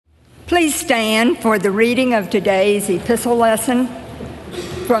Please stand for the reading of today's epistle lesson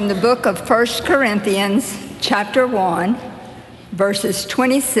from the book of 1 Corinthians, chapter 1, verses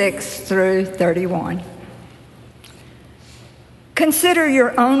 26 through 31. Consider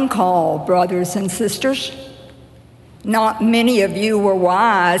your own call, brothers and sisters. Not many of you were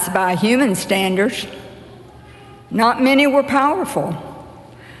wise by human standards. Not many were powerful.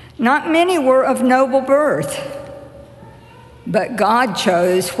 Not many were of noble birth. But God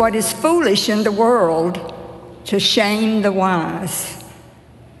chose what is foolish in the world to shame the wise.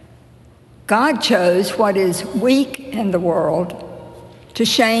 God chose what is weak in the world to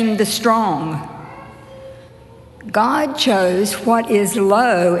shame the strong. God chose what is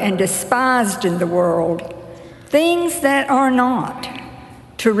low and despised in the world, things that are not,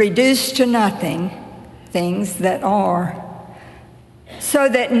 to reduce to nothing things that are, so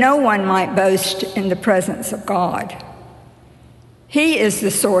that no one might boast in the presence of God. He is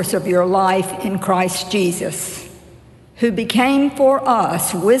the source of your life in Christ Jesus, who became for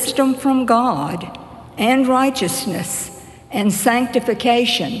us wisdom from God and righteousness and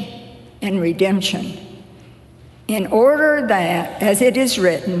sanctification and redemption, in order that, as it is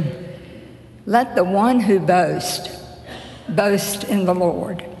written, let the one who boasts, boast in the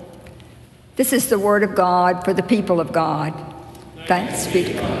Lord. This is the word of God for the people of God. Thanks be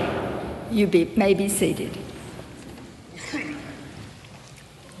to God. You may be seated.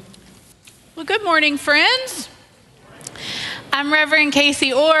 Well, good morning, friends. I'm Reverend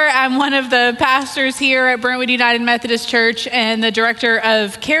Casey Orr. I'm one of the pastors here at Brentwood United Methodist Church and the director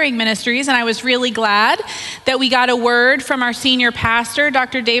of Caring Ministries, and I was really glad that we got a word from our senior pastor,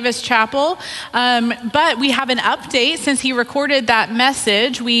 Dr. Davis Chappell, but we have an update since he recorded that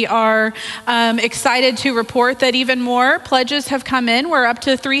message. We are excited to report that even more pledges have come in. We're up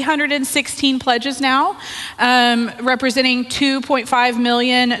to 316 pledges now, representing $2.5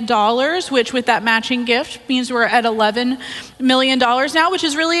 million, which with that matching gift means we're at $11 million now, which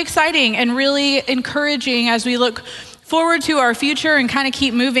is really exciting and really encouraging as we look forward to our future and kind of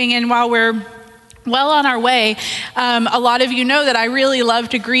keep moving. And while we're well on our way, a lot of you know that I really love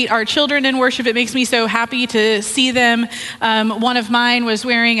to greet our children in worship. It makes me so happy to see them. One of mine was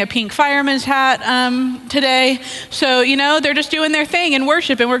wearing a pink fireman's hat today. So, they're just doing their thing in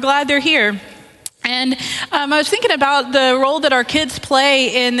worship, and we're glad they're here. And I was thinking about the role that our kids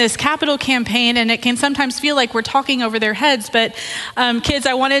play in this capital campaign, and it can sometimes feel like we're talking over their heads. But kids,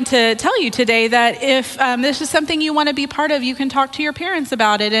 I wanted to tell you today that if this is something you want to be part of, you can talk to your parents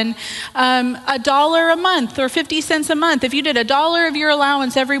about it. And $1 a month or 50 cents a month, if you did $1 of your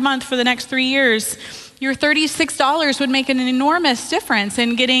allowance every month for the next 3 years, your $36 would make an enormous difference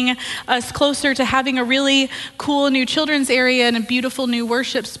in getting us closer to having a really cool new children's area and a beautiful new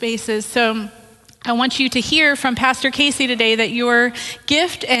worship spaces. So I want you to hear from Pastor Casey today that your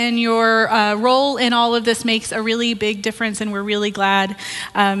gift and your role in all of this makes a really big difference, and we're really glad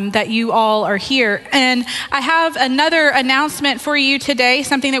that you all are here. And I have another announcement for you today,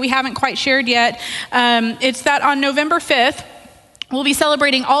 something that we haven't quite shared yet. It's that on November 5th, we'll be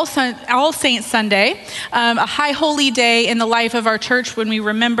celebrating All Saints Sunday, a high holy day in the life of our church when we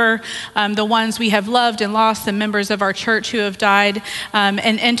remember the ones we have loved and lost, the members of our church who have died and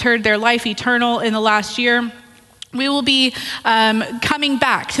entered their life eternal in the last year. We will be coming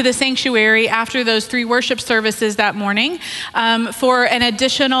back to the sanctuary after those 3 worship services that morning for an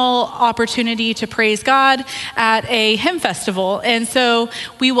additional opportunity to praise God at a hymn festival. And so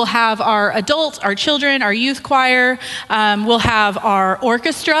we will have our adults, our children, our youth choir. We'll have our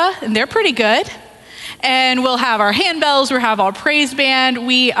orchestra, and they're pretty good. And we'll have our handbells, we'll have our praise band.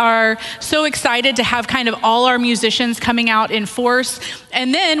 We are so excited to have kind of all our musicians coming out in force.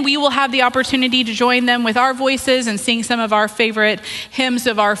 And then we will have the opportunity to join them with our voices and sing some of our favorite hymns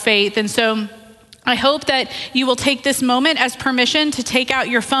of our faith. And so I hope that you will take this moment as permission to take out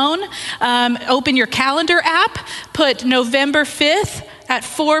your phone, open your calendar app, put November 5th at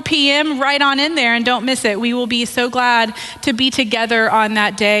 4 p.m. right on in there, and don't miss it. We will be so glad to be together on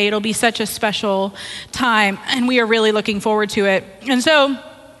that day. It'll be such a special time, and we are really looking forward to it. And so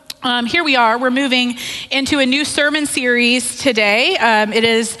here we are. We're moving into a new sermon series today. It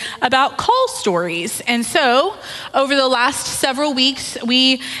is about call stories. And so over the last several weeks,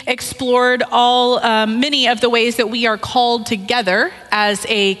 we explored many of the ways that we are called together as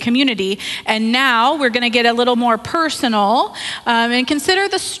a community. And now we're going to get a little more personal and consider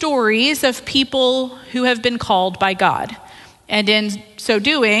the stories of people who have been called by God. And in so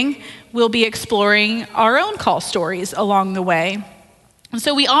doing, we'll be exploring our own call stories along the way.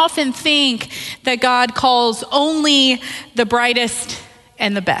 So we often think that God calls only the brightest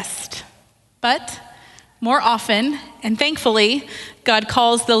and the best. But more often, and thankfully, God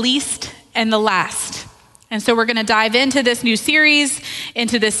calls the least and the last. And so we're going to dive into this new series,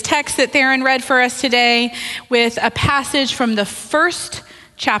 into this text that Theron read for us today, with a passage from the first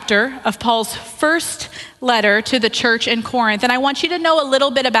chapter of Paul's first letter to the church in Corinth. And I want you to know a little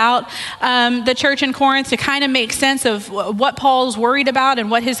bit about the church in Corinth to kind of make sense of what Paul's worried about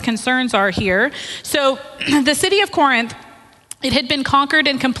and what his concerns are here. So the city of Corinth, it had been conquered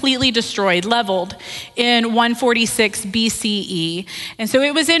and completely destroyed, leveled in 146 BCE. And so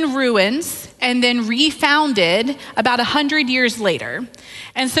it was in ruins and then refounded about 100 years later.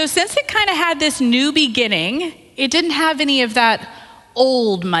 And so since it kind of had this new beginning, it didn't have any of that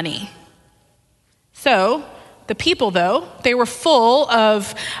old money. So the people, though, they were full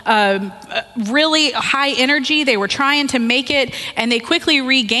of really high energy. They were trying to make it, and they quickly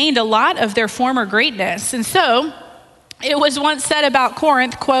regained a lot of their former greatness. And so it was once said about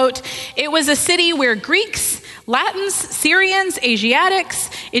Corinth, quote, "It was a city where Greeks, Latins, Syrians, Asiatics,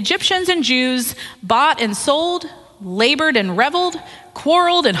 Egyptians, and Jews bought and sold, labored and reveled,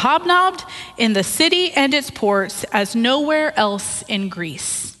 quarreled and hobnobbed in the city and its ports as nowhere else in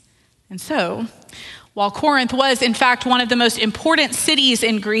Greece." And so, while Corinth was, in fact, one of the most important cities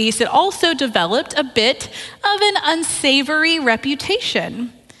in Greece, it also developed a bit of an unsavory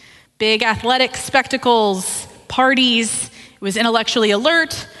reputation. Big athletic spectacles, parties. It was intellectually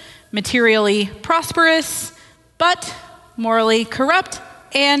alert, materially prosperous, but morally corrupt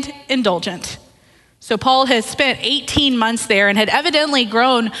and indulgent. So Paul has spent 18 months there and had evidently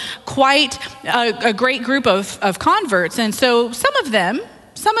grown quite a great group of converts. And so some of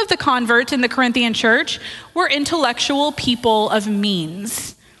the converts in the Corinthian church were intellectual people of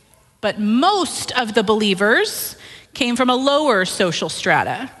means. But most of the believers came from a lower social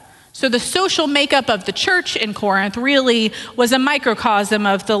strata. So the social makeup of the church in Corinth really was a microcosm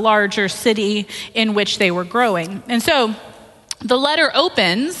of the larger city in which they were growing. And so the letter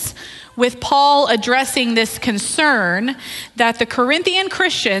opens with Paul addressing this concern that the Corinthian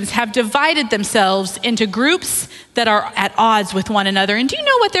Christians have divided themselves into groups that are at odds with one another. And do you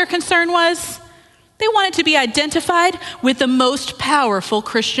know what their concern was? They wanted to be identified with the most powerful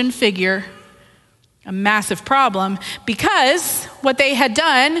Christian figure. A massive problem, because what they had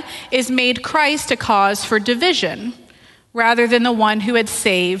done is made Christ a cause for division rather than the one who had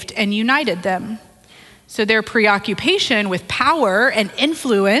saved and united them. So their preoccupation with power and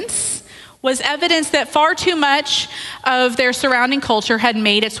influence was evidence that far too much of their surrounding culture had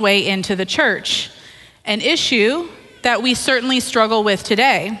made its way into the church, an issue that we certainly struggle with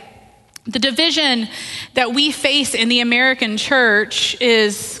today. The division that we face in the American church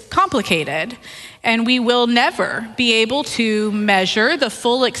is complicated, and we will never be able to measure the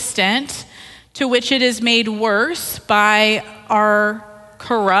full extent to which it is made worse by our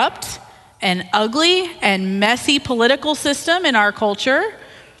corrupt and ugly and messy political system in our culture.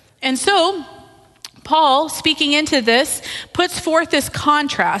 And so Paul, speaking into this, puts forth this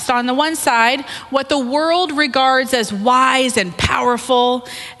contrast. On the one side, what the world regards as wise and powerful,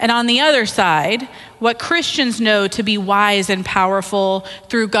 and on the other side, what Christians know to be wise and powerful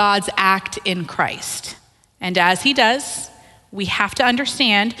through God's act in Christ. And as he does, we have to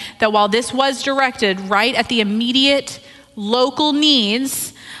understand that while this was directed right at the immediate local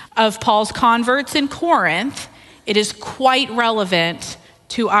needs of Paul's converts in Corinth, it is quite relevant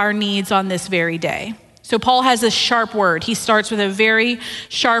to our needs on this very day. So Paul has a sharp word. He starts with a very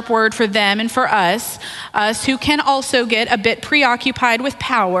sharp word for them and for us who can also get a bit preoccupied with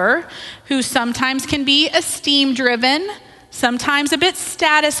power, who sometimes can be esteem-driven, sometimes a bit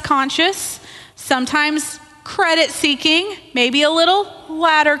status-conscious, sometimes credit-seeking, maybe a little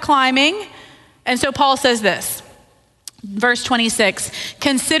ladder-climbing. And so Paul says this, verse 26,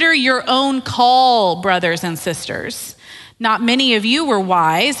 "Consider your own call, brothers and sisters. Not many of you were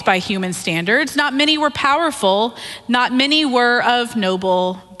wise by human standards. Not many were powerful. Not many were of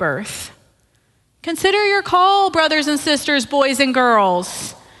noble birth." Consider your call, brothers and sisters, boys and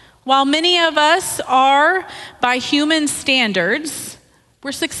girls. While many of us are, by human standards,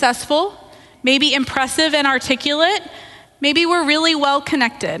 we're successful, maybe impressive and articulate, maybe we're really well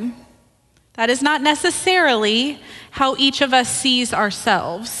connected. That is not necessarily how each of us sees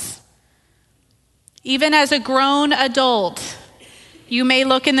ourselves. Even as a grown adult, you may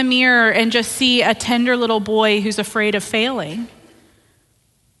look in the mirror and just see a tender little boy who's afraid of failing,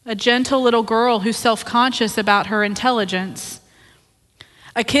 a gentle little girl who's self-conscious about her intelligence,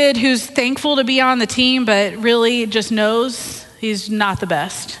 a kid who's thankful to be on the team but really just knows he's not the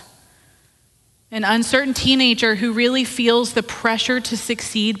best, an uncertain teenager who really feels the pressure to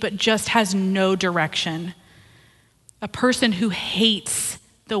succeed but just has no direction, a person who hates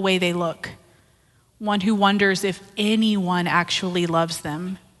the way they look, one who wonders if anyone actually loves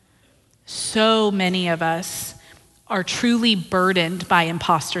them, So many of us are truly burdened by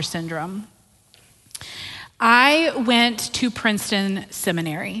imposter syndrome. I went to Princeton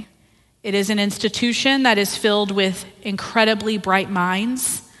Seminary. It is an institution that is filled with incredibly bright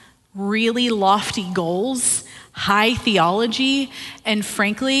minds, really lofty goals, high theology, and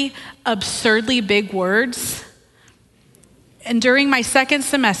frankly, absurdly big words. And during my second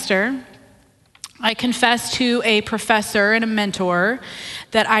semester, I confessed to a professor and a mentor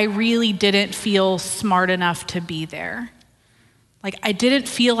that I really didn't feel smart enough to be there. Like, I didn't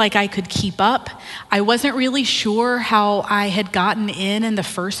feel like I could keep up. I wasn't really sure how I had gotten in the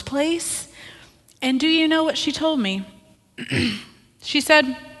first place. And do you know what she told me? She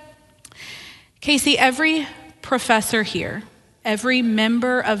said, Casey, every professor here, every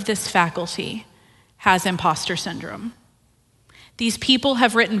member of this faculty has imposter syndrome. These people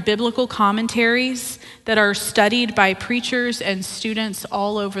have written biblical commentaries that are studied by preachers and students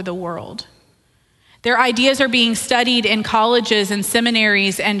all over the world. Their ideas are being studied in colleges and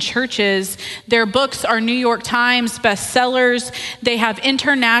seminaries and churches. Their books are New York Times bestsellers. They have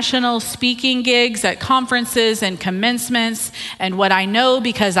international speaking gigs at conferences and commencements. And what I know,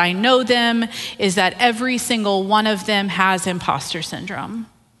 because I know them, is that every single one of them has imposter syndrome.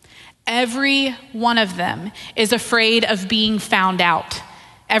 Every one of them is afraid of being found out.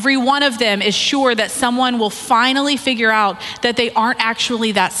 Every one of them is sure that someone will finally figure out that they aren't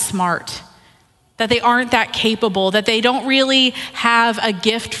actually that smart, that they aren't that capable, that they don't really have a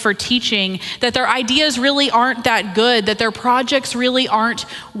gift for teaching, that their ideas really aren't that good, that their projects really aren't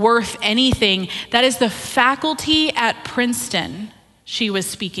worth anything. That is the faculty at Princeton she was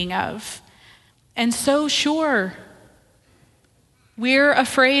speaking of. And so sure, we're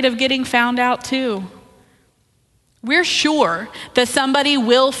afraid of getting found out too. We're sure that somebody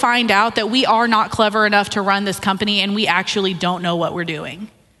will find out that we are not clever enough to run this company and we actually don't know what we're doing.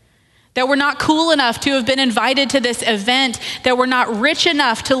 That we're not cool enough to have been invited to this event, that we're not rich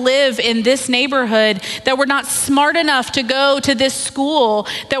enough to live in this neighborhood, that we're not smart enough to go to this school,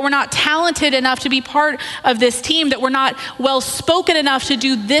 that we're not talented enough to be part of this team, that we're not well-spoken enough to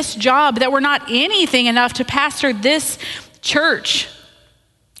do this job, that we're not anything enough to pastor this church.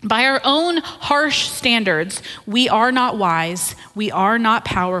 By our own harsh standards, we are not wise, we are not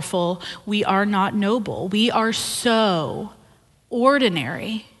powerful, we are not noble. We are so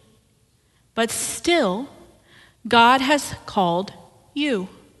ordinary. But still, God has called you.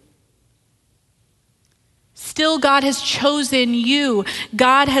 Still, God has chosen you.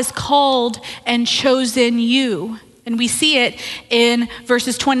 God has called and chosen you. And we see it in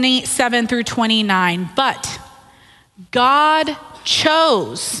verses 27 through 29. But God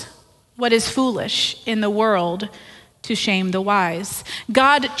chose what is foolish in the world to shame the wise.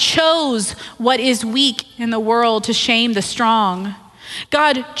 God chose what is weak in the world to shame the strong.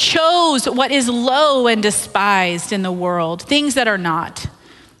 God chose what is low and despised in the world, things that are not,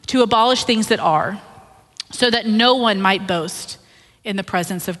 to abolish things that are, so that no one might boast in the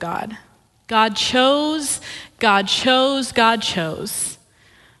presence of God. God chose, God chose, God chose.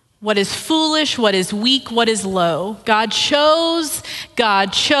 What is foolish, what is weak, what is low. God chose,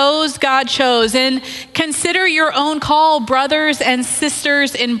 God chose, God chose. And consider your own call, brothers and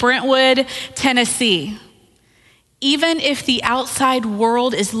sisters in Brentwood, Tennessee. Even if the outside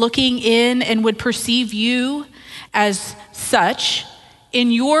world is looking in and would perceive you as such,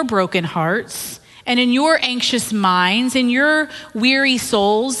 in your broken hearts and in your anxious minds, in your weary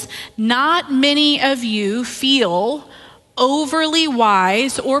souls, not many of you feel overly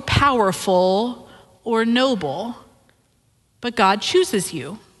wise or powerful or noble, but God chooses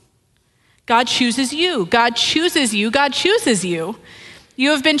you. God chooses you. God chooses you. God chooses you.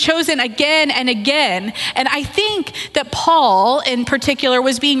 You have been chosen again and again. And I think that Paul in particular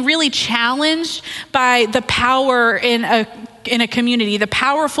was being really challenged by the power in a community, the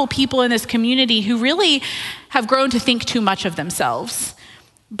powerful people in this community who really have grown to think too much of themselves.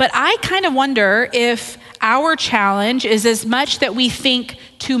 But I kind of wonder if our challenge is as much that we think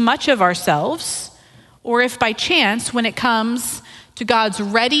too much of ourselves, or if by chance, when it comes to God's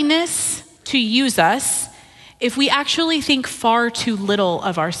readiness to use us, if we actually think far too little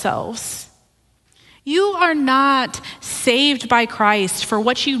of ourselves. You are not saved by Christ for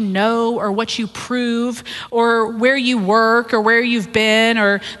what you know or what you prove or where you work or where you've been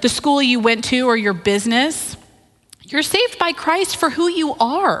or the school you went to or your business. You're saved by Christ for who you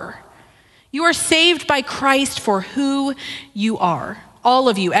are. You are saved by Christ for who you are. All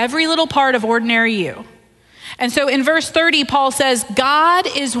of you, every little part of ordinary you. And so in verse 30, Paul says, God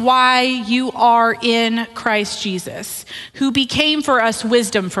is why you are in Christ Jesus, who became for us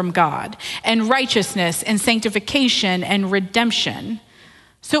wisdom from God and righteousness and sanctification and redemption.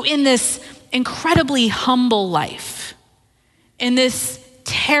 So in this incredibly humble life, in this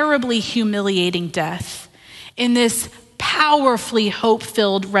terribly humiliating death, in this powerfully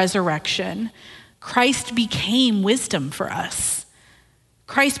hope-filled resurrection, Christ became wisdom for us.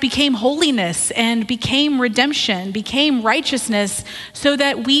 Christ became holiness and became redemption, became righteousness, so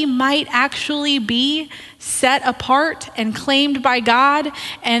that we might actually be set apart and claimed by God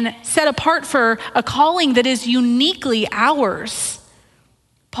and set apart for a calling that is uniquely ours.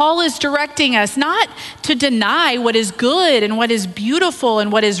 Paul is directing us not to deny what is good and what is beautiful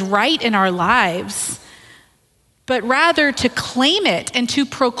and what is right in our lives, but rather to claim it and to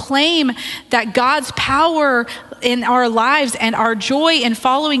proclaim that God's power in our lives and our joy in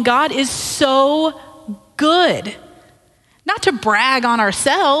following God is so good. Not to brag on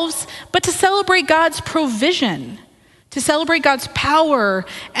ourselves, but to celebrate God's provision, to celebrate God's power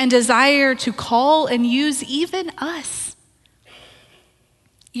and desire to call and use even us.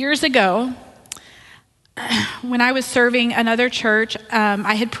 Years ago, when I was serving another church,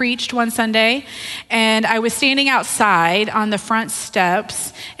 I had preached one Sunday, and I was standing outside on the front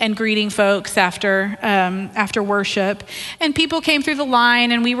steps and greeting folks after worship. And people came through the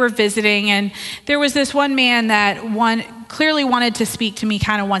line, and we were visiting. And there was this one man that clearly wanted to speak to me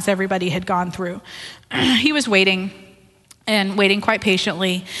kind of once everybody had gone through. He was waiting quite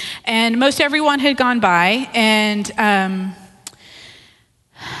patiently. And most everyone had gone by,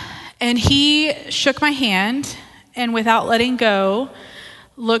 and he shook my hand and without letting go,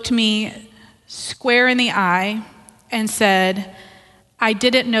 looked me square in the eye and said, "I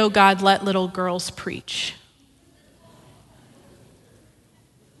didn't know God let little girls preach."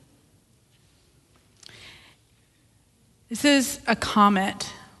 This is a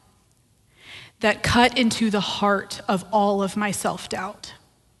comment that cut into the heart of all of my self-doubt.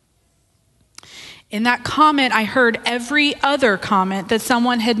 In that comment, I heard every other comment that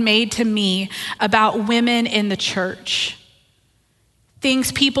someone had made to me about women in the church. Things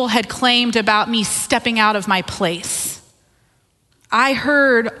people had claimed about me stepping out of my place. I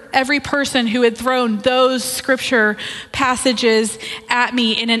heard every person who had thrown those scripture passages at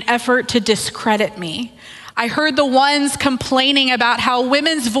me in an effort to discredit me. I heard the ones complaining about how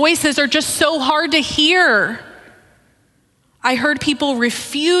women's voices are just so hard to hear. I heard people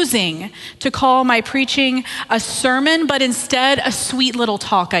refusing to call my preaching a sermon, but instead a sweet little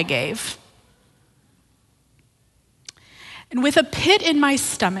talk I gave. And with a pit in my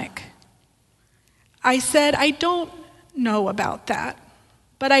stomach, I said, I don't know about that,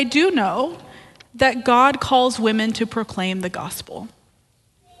 but I do know that God calls women to proclaim the gospel.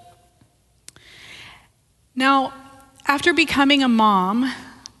 Now, after becoming a mom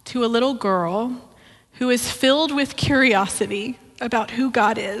to a little girl who is filled with curiosity about who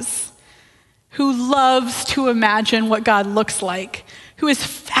God is, who loves to imagine what God looks like, who is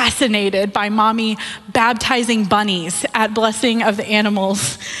fascinated by mommy baptizing bunnies at Blessing of the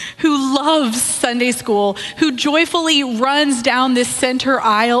Animals, who loves Sunday school, who joyfully runs down this center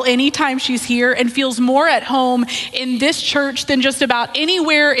aisle anytime she's here and feels more at home in this church than just about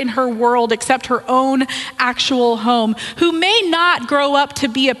anywhere in her world except her own actual home, who may not grow up to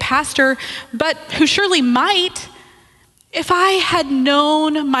be a pastor, but who surely might. If I had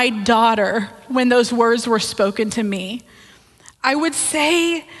known my daughter when those words were spoken to me, I would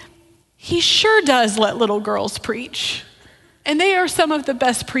say, he sure does let little girls preach. And they are some of the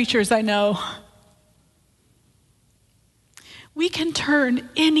best preachers I know. We can turn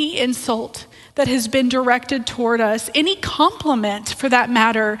any insult that has been directed toward us, any compliment for that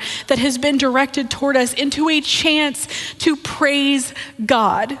matter that has been directed toward us, into a chance to praise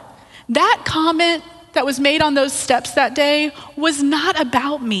God. That comment that was made on those steps that day was not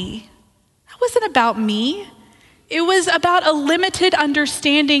about me. That wasn't about me. It was about a limited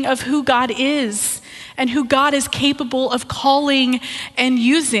understanding of who God is and who God is capable of calling and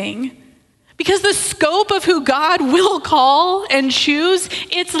using. Because the scope of who God will call and choose,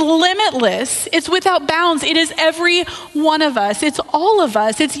 it's limitless. It's without bounds. It is every one of us. It's all of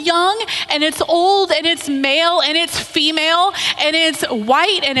us. It's young and it's old and it's male and it's female and it's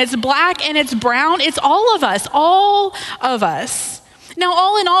white and it's black and it's brown. It's all of us, all of us. Now,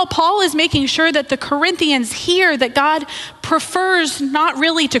 all in all, Paul is making sure that the Corinthians hear that God prefers not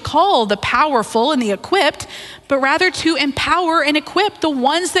really to call the powerful and the equipped, but rather to empower and equip the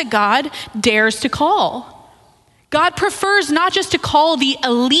ones that God dares to call. God prefers not just to call the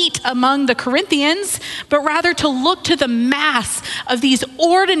elite among the Corinthians, but rather to look to the mass of these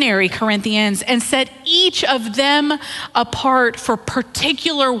ordinary Corinthians and set each of them apart for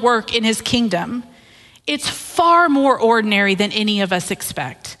particular work in his kingdom. It's far more ordinary than any of us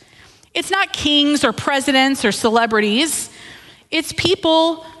expect. It's not kings or presidents or celebrities. It's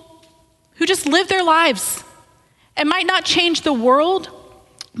people who just live their lives and might not change the world,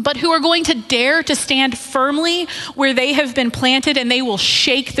 but who are going to dare to stand firmly where they have been planted, and they will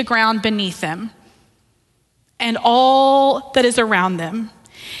shake the ground beneath them and all that is around them.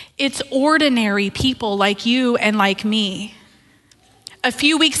 It's ordinary people like you and like me. A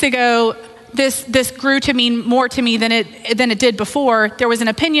few weeks ago, this grew to mean more to me than it did before. There was an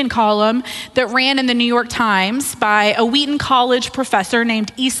opinion column that ran in the New York Times by a Wheaton College professor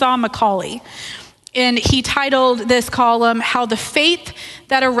named Esau McCaulley. And he titled this column, "How the Faith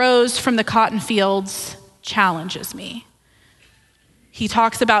That Arose from the Cotton Fields Challenges Me." He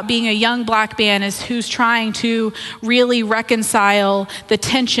talks about being a young black man who's trying to really reconcile the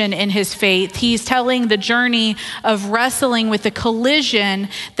tension in his faith. He's telling the journey of wrestling with the collision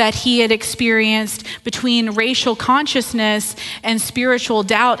that he had experienced between racial consciousness and spiritual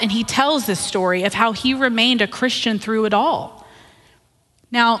doubt. And he tells this story of how he remained a Christian through it all.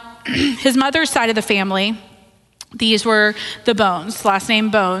 Now, his mother's side of the family, these were the Bones, last name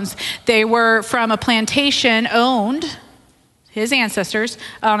Bones. They were from a plantation owned, his ancestors,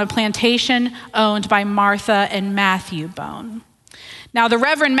 on a plantation owned by Martha and Matthew Bone. Now, the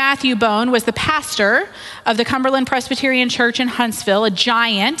Reverend Matthew Bone was the pastor of the Cumberland Presbyterian Church in Huntsville, a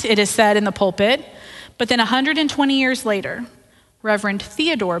giant, it is said, in the pulpit. But then 120 years later, Reverend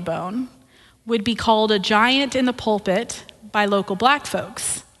Theodore Bone would be called a giant in the pulpit by local black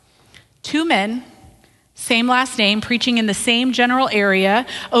folks. Two men, same last name, preaching in the same general area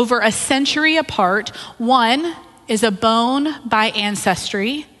over a century apart. One is a Bone by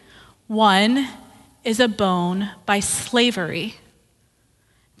ancestry. One is a Bone by slavery.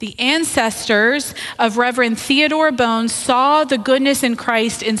 The ancestors of Reverend Theodore Bone saw the goodness in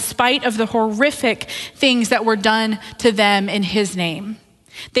Christ in spite of the horrific things that were done to them in his name.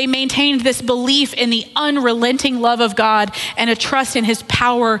 They maintained this belief in the unrelenting love of God and a trust in his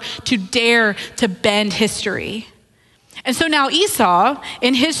power to dare to bend history. And so now Esau,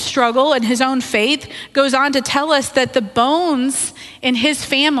 in his struggle and his own faith, goes on to tell us that the Bones in his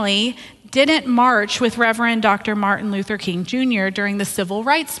family didn't march with Reverend Dr. Martin Luther King Jr. during the civil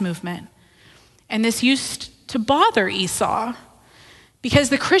rights movement. And this used to bother Esau, because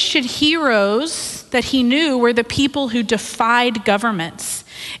the Christian heroes that he knew were the people who defied governments.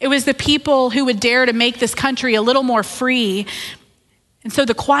 It was the people who would dare to make this country a little more free. And so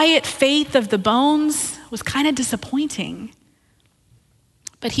the quiet faith of the Bones was kind of disappointing.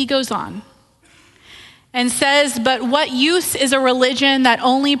 But he goes on and says, "But what use is a religion that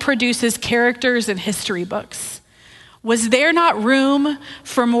only produces characters in history books? Was there not room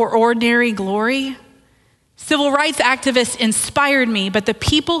for more ordinary glory? Civil rights activists inspired me, but the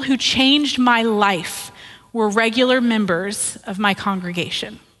people who changed my life were regular members of my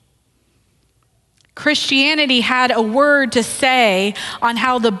congregation." Christianity had a word to say on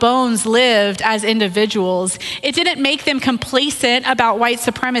how the Bones lived as individuals. It didn't make them complacent about white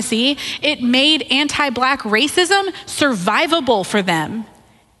supremacy. It made anti-black racism survivable for them.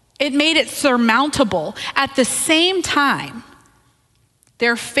 It made it surmountable. At the same time,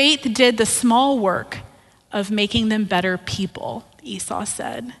 their faith did the small work of making them better people, Esau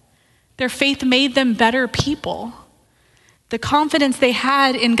said. Their faith made them better people. The confidence they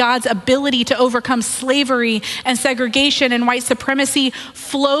had in God's ability to overcome slavery and segregation and white supremacy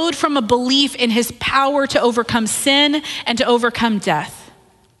flowed from a belief in his power to overcome sin and to overcome death.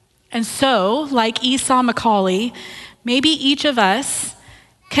 And so, like Esau McCaulley, maybe each of us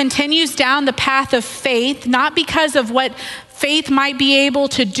continues down the path of faith, not because of what faith might be able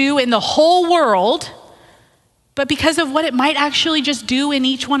to do in the whole world, but because of what it might actually just do in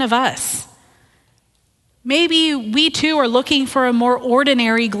each one of us. Maybe we too are looking for a more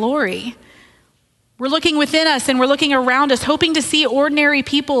ordinary glory. We're looking within us and we're looking around us, hoping to see ordinary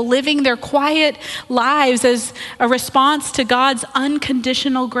people living their quiet lives as a response to God's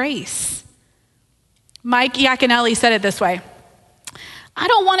unconditional grace. Mike Iaconelli said it this way: "I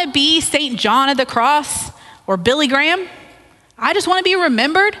don't want to be St. John of the Cross or Billy Graham. I just want to be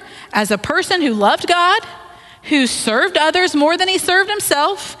remembered as a person who loved God, who served others more than he served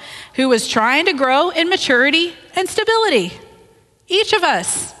himself, who was trying to grow in maturity and stability." Each of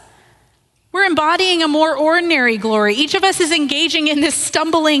us, we're embodying a more ordinary glory. Each of us is engaging in this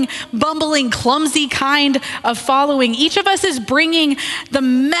stumbling, bumbling, clumsy kind of following. Each of us is bringing the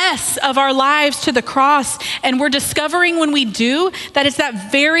mess of our lives to the cross, and we're discovering when we do that it's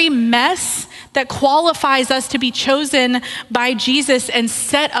that very mess that qualifies us to be chosen by Jesus and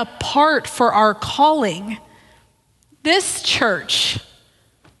set apart for our calling. This church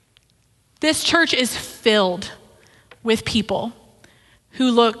is filled with people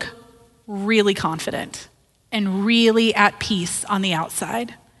who look really confident and really at peace on the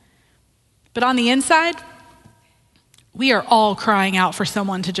outside. But on the inside, we are all crying out for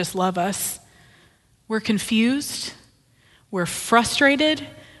someone to just love us. We're confused, we're frustrated,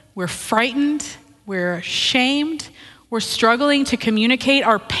 we're frightened, we're ashamed, we're struggling to communicate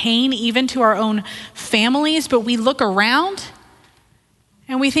our pain even to our own families, but we look around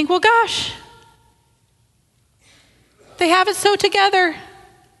and we think, well, gosh, they have it so together.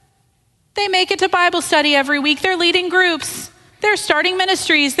 They make it to Bible study every week. They're leading groups. They're starting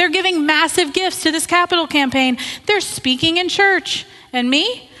ministries. They're giving massive gifts to this capital campaign. They're speaking in church. And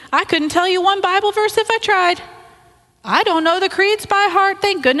me, I couldn't tell you one Bible verse if I tried. I don't know the creeds by heart.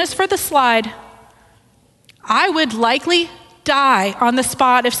 Thank goodness for the slide. I would likely die on the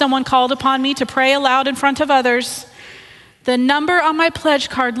spot if someone called upon me to pray aloud in front of others. The number on my pledge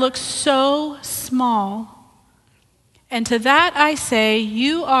card looks so small. And to that I say,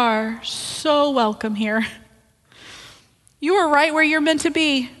 you are so welcome here. You are right where you're meant to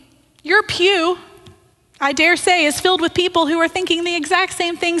be. Your pew, I dare say, is filled with people who are thinking the exact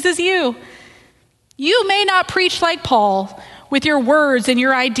same things as you. You may not preach like Paul with your words and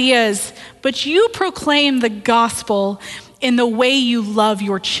your ideas, but you proclaim the gospel in the way you love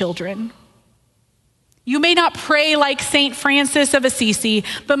your children. You may not pray like St. Francis of Assisi,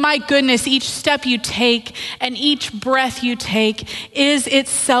 but my goodness, each step you take and each breath you take is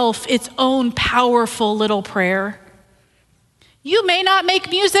itself its own powerful little prayer. You may not make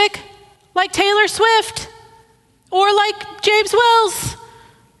music like Taylor Swift or like James Wells,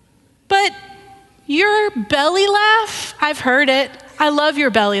 but your belly laugh, I've heard it. I love your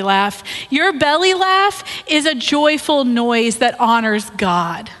belly laugh. Your belly laugh is a joyful noise that honors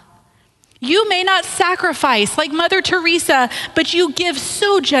God. You may not sacrifice like Mother Teresa, but you give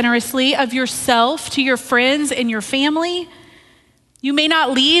so generously of yourself to your friends and your family. You may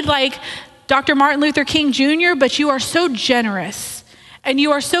not lead like Dr. Martin Luther King Jr., but you are so generous and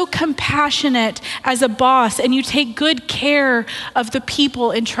you are so compassionate as a boss, and you take good care of the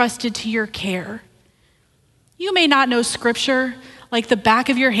people entrusted to your care. You may not know scripture like the back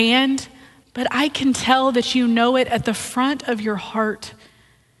of your hand, but I can tell that you know it at the front of your heart.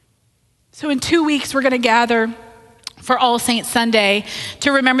 So in 2 weeks, we're going to gather for All Saints Sunday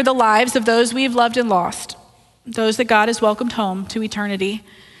to remember the lives of those we've loved and lost, those that God has welcomed home to eternity,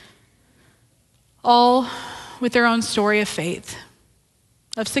 all with their own story of faith,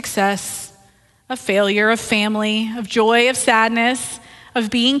 of success, of failure, of family, of joy, of sadness, of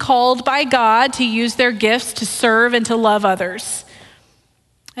being called by God to use their gifts to serve and to love others.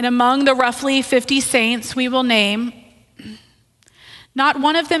 And among the roughly 50 saints we will name, not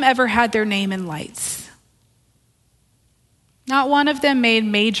one of them ever had their name in lights. Not one of them made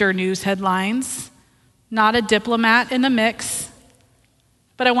major news headlines, not a diplomat in the mix.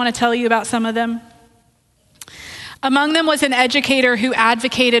 But I want to tell you about some of them. Among them was an educator who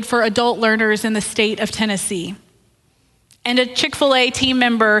advocated for adult learners in the state of Tennessee, and a Chick-fil-A team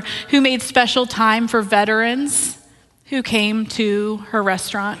member who made special time for veterans who came to her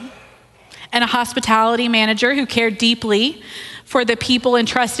restaurant, and a hospitality manager who cared deeply for the people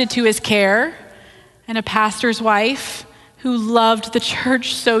entrusted to his care, and a pastor's wife who loved the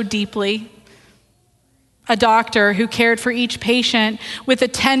church so deeply, a doctor who cared for each patient with the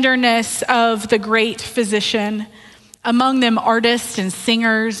tenderness of the great physician. Among them, artists and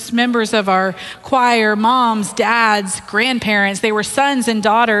singers, members of our choir, moms, dads, grandparents. They were sons and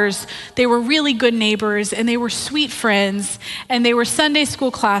daughters. They were really good neighbors, and they were sweet friends, and they were Sunday school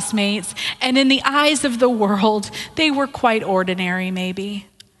classmates. And in the eyes of the world, they were quite ordinary, maybe.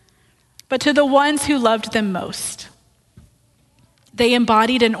 But to the ones who loved them most, they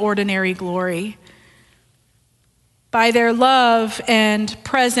embodied an ordinary glory. By their love and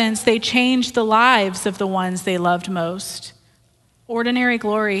presence, they changed the lives of the ones they loved most. Ordinary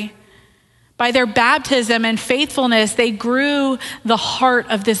glory. By their baptism and faithfulness, they grew the heart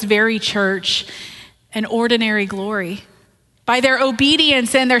of this very church. An ordinary glory. By their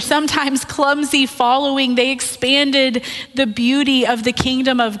obedience and their sometimes clumsy following, they expanded the beauty of the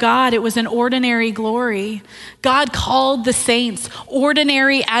kingdom of God. It was an ordinary glory. God called the saints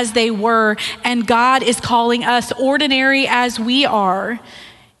ordinary as they were, and God is calling us ordinary as we are.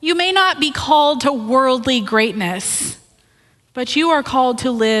 You may not be called to worldly greatness, but you are called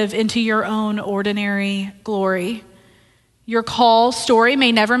to live into your own ordinary glory. Your call story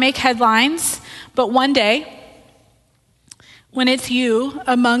may never make headlines, but one day, when it's you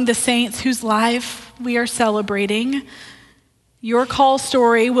among the saints whose life we are celebrating, your call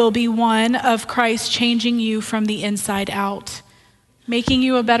story will be one of Christ changing you from the inside out, making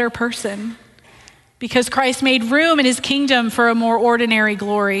you a better person, because Christ made room in his kingdom for a more ordinary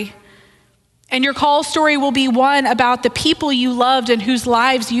glory. And your call story will be one about the people you loved and whose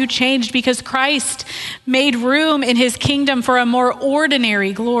lives you changed because Christ made room in his kingdom for a more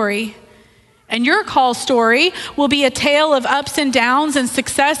ordinary glory. And your call story will be a tale of ups and downs and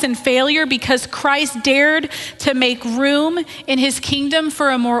success and failure because Christ dared to make room in his kingdom for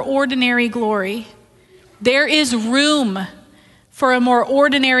a more ordinary glory. There is room for a more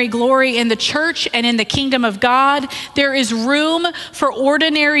ordinary glory in the church and in the kingdom of God. There is room for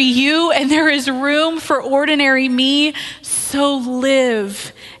ordinary you, and there is room for ordinary me. So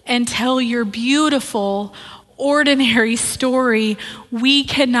live and tell your beautiful, ordinary story. We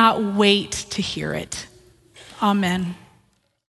cannot wait to hear it. Amen.